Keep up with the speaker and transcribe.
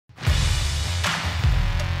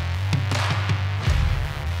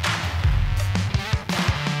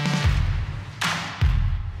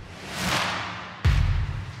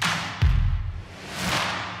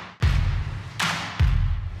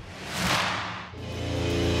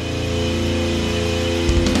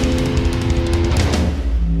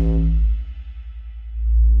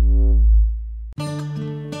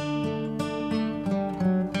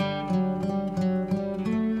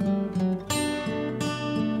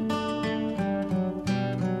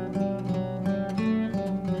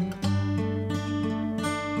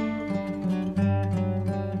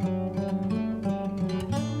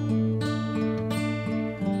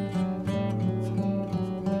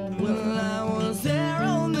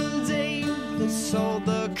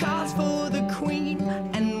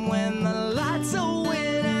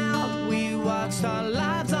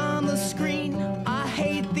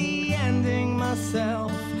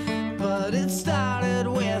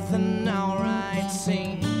death and alright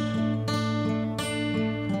scene.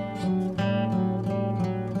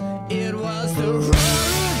 It was the roar of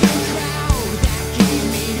the crowd that gave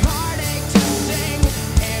me heartache to sing.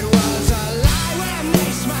 It was a lie when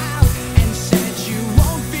they smiled and said you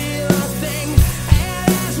won't feel a thing. And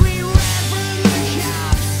as we ran from the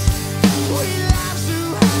cops, we laughed so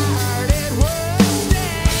hard it would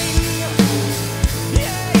sting.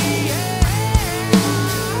 Yeah, yeah.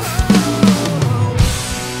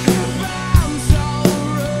 If I'm so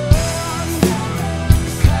wrong,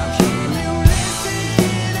 how can you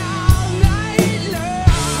listen all night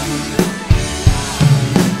long?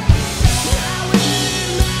 Now will it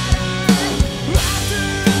matter after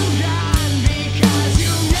I'm gone? Because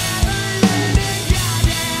you never learned a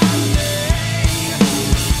goddamn thing.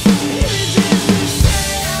 It's just a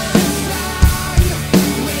sad song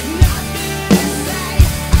with nothing to say.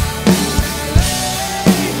 I'm gonna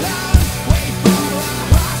lay down, wait for a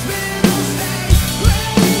hospital stay.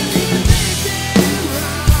 Well, if you think I'm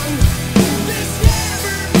wrong, this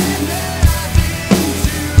never meant nothing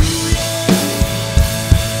to you.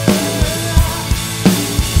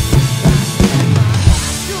 I spent my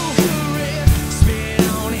high school career spit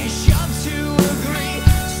on and shoved to agree,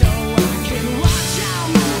 so I can watch how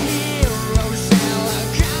my heroes sell a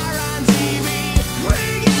car on TV.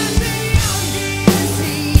 Bring us the young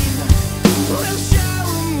guillotine, we'll show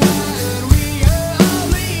 'em what we all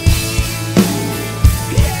mean.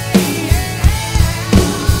 Yeah, yeah.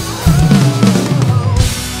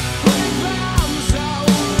 If I'm so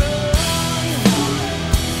wrong,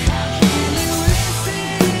 how can you listen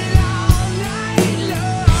all night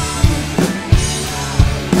long?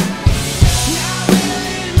 Now will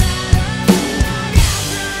it matter long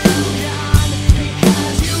after I'm gone?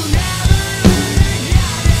 Because you never learned a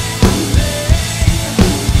goddamn thing.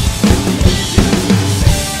 It's just a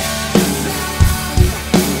sad song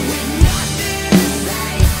with nothing to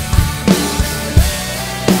say. I'm gonna lay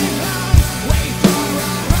down, wait for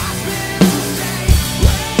a hospital stay.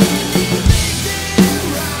 Well, if you think I'm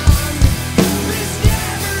wrong, this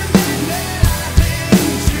never meant nothing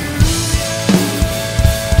to you. Just go,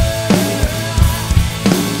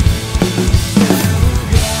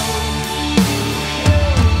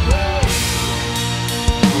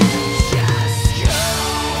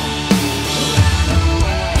 run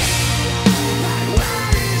away. But where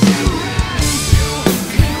did you run to?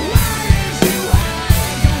 And where did you hide?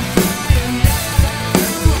 You'll find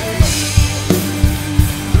another way.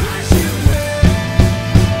 I should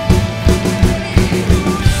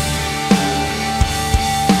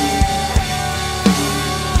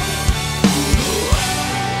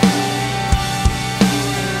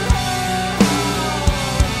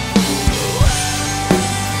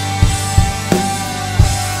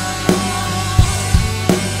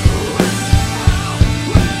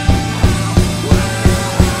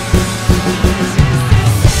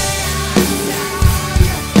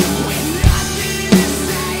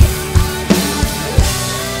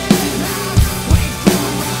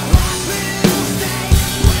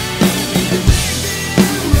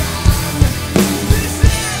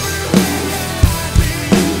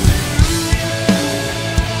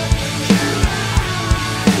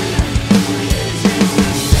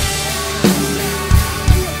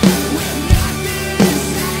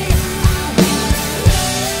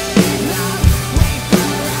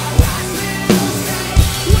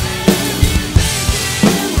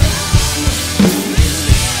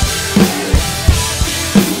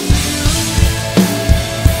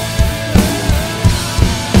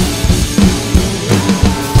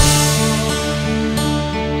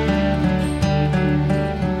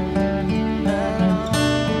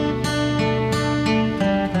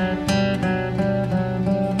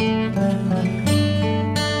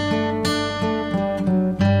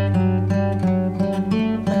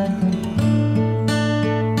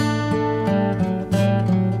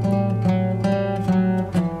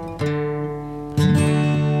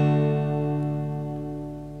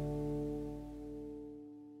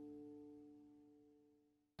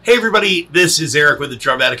Hey everybody, this is Eric with the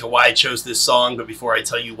Drummatic and why I chose this song. But before I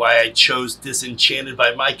tell you why I chose Disenchanted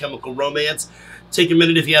by My Chemical Romance, take a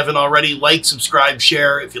minute if you haven't already, like, subscribe,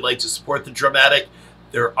 share. If you'd like to support the Drummatic,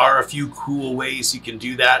 there are a few cool ways you can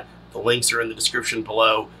do that. The links are in the description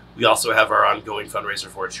below. We also have our ongoing fundraiser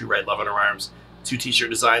for True Right Love on Our Arms. 2 t-shirt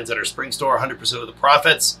designs at our spring store. 100% of the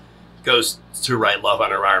profits goes to Right Love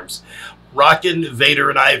on Our Arms. Rocking Vader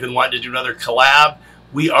and I have been wanting to do another collab.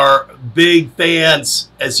 We are big fans,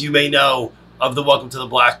 as you may know, of the Welcome to the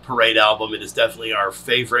Black Parade album. It is definitely our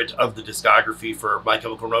favorite of the discography for My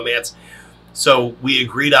Chemical Romance. So we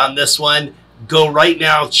agreed on this one. Go right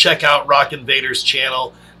now, check out Rocking Vader's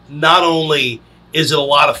channel. not only is it a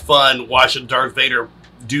lot of fun watching Darth Vader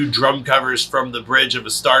do drum covers from the bridge of a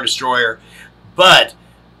Star Destroyer, but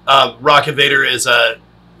Rocking Vader is a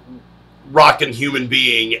rockin' human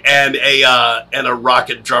being and a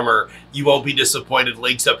rockin' drummer. You won't be disappointed.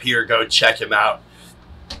 Links up here. Go check him out.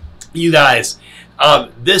 You guys,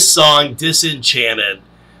 this song, Disenchanted,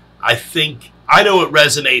 I know it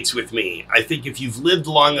resonates with me. I think if you've lived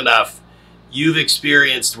long enough, you've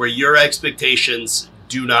experienced where your expectations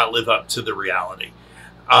do not live up to the reality.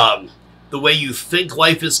 The way you think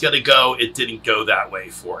life is going to go, it didn't go that way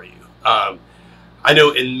for you. I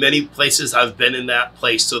know in many places I've been in that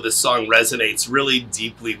place, so this song resonates really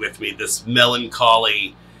deeply with me, this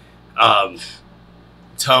melancholy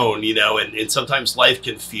tone, you know, and sometimes life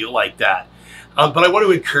can feel like that. But I want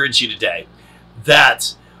to encourage you today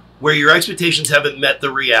that where your expectations haven't met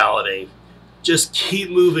the reality, just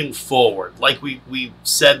keep moving forward. Like we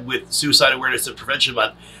said with Suicide Awareness and Prevention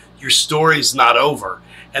Month, your story's not over.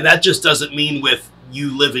 And that just doesn't mean with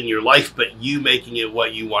you living your life, but you making it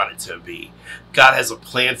what you want it to be. God has a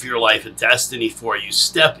plan for your life, a destiny for you.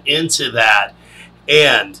 Step into that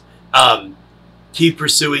and keep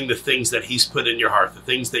pursuing the things that he's put in your heart, the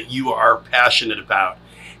things that you are passionate about,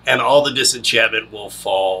 and all the disenchantment will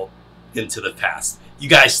fall into the past. You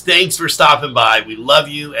guys, thanks for stopping by. We love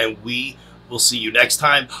you, and we will see you next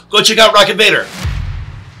time. Go check out Rocking Vader.